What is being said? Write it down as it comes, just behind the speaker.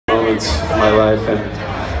moments in my life,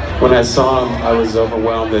 and when I saw him, I was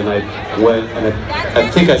overwhelmed, and I went, and I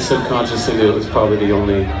think I subconsciously knew it was probably the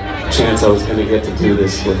only chance I was going to get to do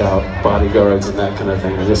this without bodyguards and that kind of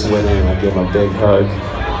thing. I just went in and I gave him a big hug.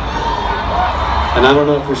 And I don't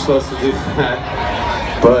know if we're supposed to do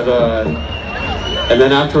that, but, and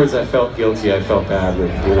then afterwards I felt guilty, I felt bad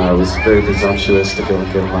that, you know, I was very presumptuous to go and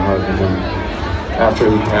give him a hug. And then after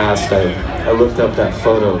he passed, I looked up that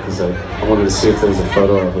photo because I wanted to see if there was a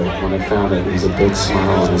photo of it. When I found it, there was a big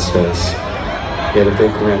smile on his face. He had a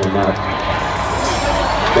big grin, and that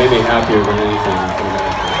made me happier than anything.